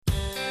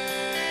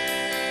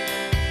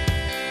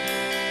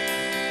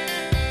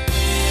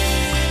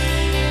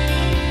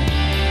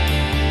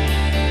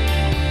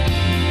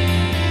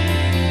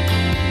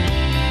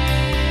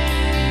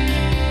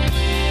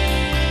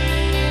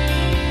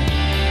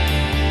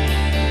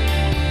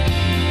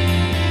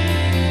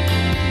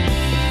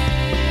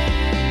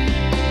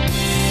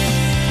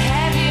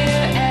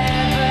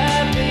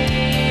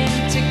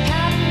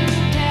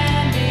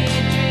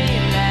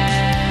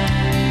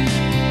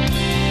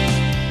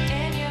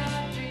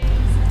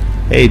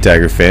Hey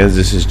Tiger fans,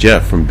 this is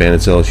Jeff from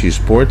Bandits LSU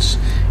Sports,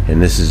 and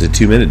this is a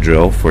 2-minute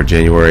drill for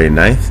January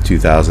 9th,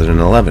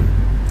 2011.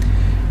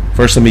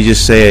 First, let me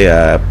just say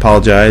I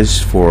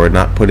apologize for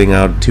not putting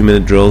out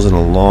 2-minute drills in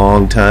a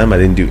long time. I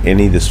didn't do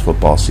any this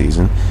football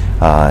season,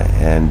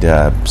 and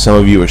some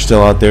of you are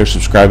still out there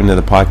subscribing to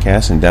the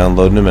podcast and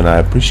downloading them, and I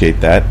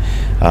appreciate that.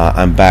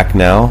 I'm back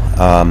now.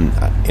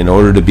 In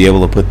order to be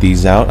able to put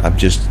these out, I'm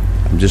just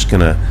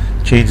going to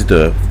change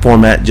the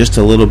format just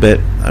a little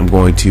bit. I'm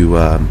going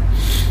to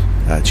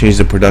change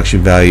the production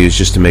values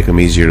just to make them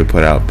easier to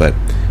put out, but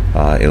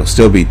it'll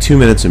still be 2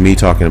 minutes of me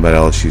talking about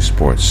LSU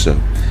sports.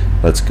 So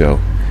let's go.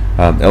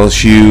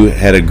 LSU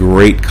had a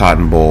great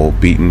Cotton Bowl,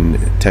 beating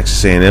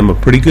Texas A&M, a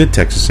pretty good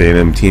Texas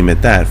A&M team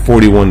at that,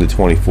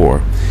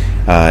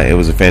 41-24. It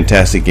was a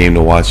fantastic game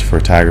to watch for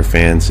Tiger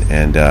fans,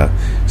 and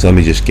so let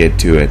me just get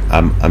to it.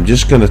 I'm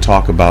just going to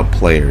talk about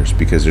players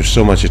because there's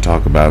so much to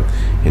talk about.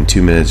 In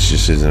 2 minutes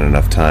just isn't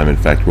enough time. In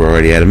fact, we're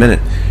already at a minute.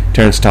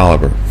 Terrence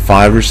Tolliver,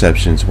 5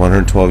 receptions,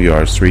 112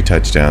 yards, 3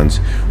 touchdowns.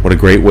 What a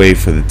great way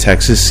for the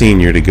Texas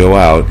senior to go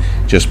out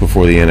just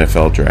before the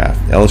NFL draft.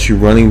 LSU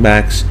running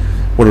backs,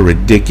 what a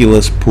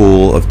ridiculous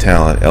pool of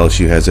talent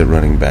LSU has at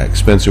running back.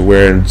 Spencer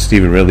Ware and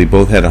Stephen Ridley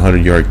both had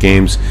 100-yard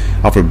games.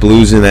 Alfred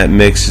Blue's in that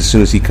mix as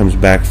soon as he comes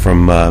back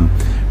from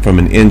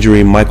an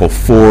injury. Michael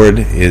Ford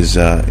is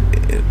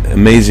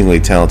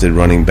amazingly talented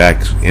running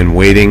back in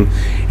waiting.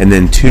 And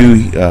then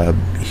 2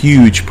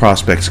 huge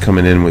prospects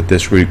coming in with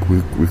this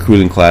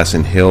recruiting class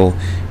in Hill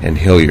and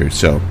Hilliard.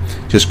 So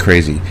just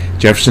crazy.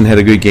 Jefferson had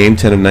a good game,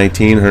 10 of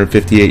 19,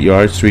 158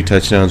 yards, 3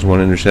 touchdowns, 1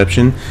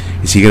 interception.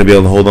 Is he going to be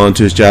able to hold on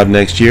to his job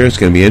next year? It's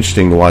going to be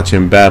interesting to watch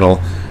him battle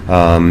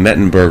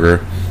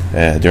Mettenberger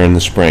during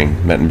the spring.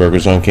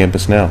 Mettenberger's on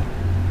campus now.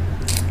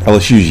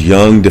 LSU's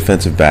young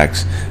defensive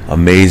backs,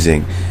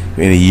 amazing.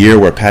 In a year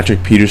where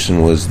Patrick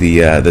Peterson was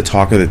the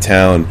talk of the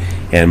town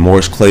and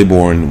Morris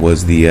Claiborne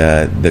was the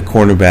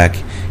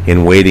cornerback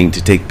in waiting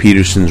to take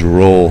Peterson's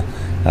role,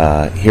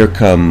 here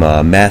come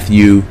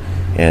Matthew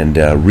and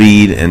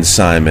Reed and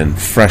Simon,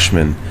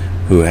 freshmen,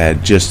 who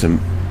had just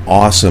an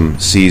awesome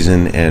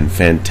season and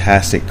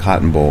fantastic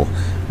Cotton Bowl.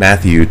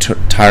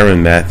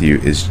 Tyrann Mathieu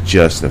is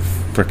just a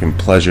freaking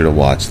pleasure to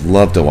watch.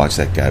 Love to watch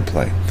that guy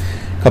play.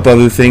 A couple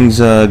other things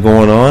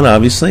going on,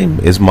 obviously.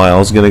 Is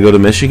Miles going to go to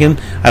Michigan?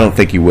 I don't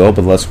think he will,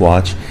 but let's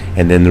watch.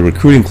 And then the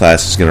recruiting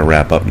class is going to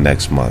wrap up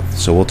next month.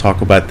 So we'll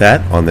talk about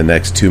that on the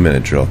next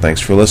 2-minute drill.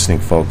 Thanks for listening,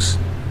 folks.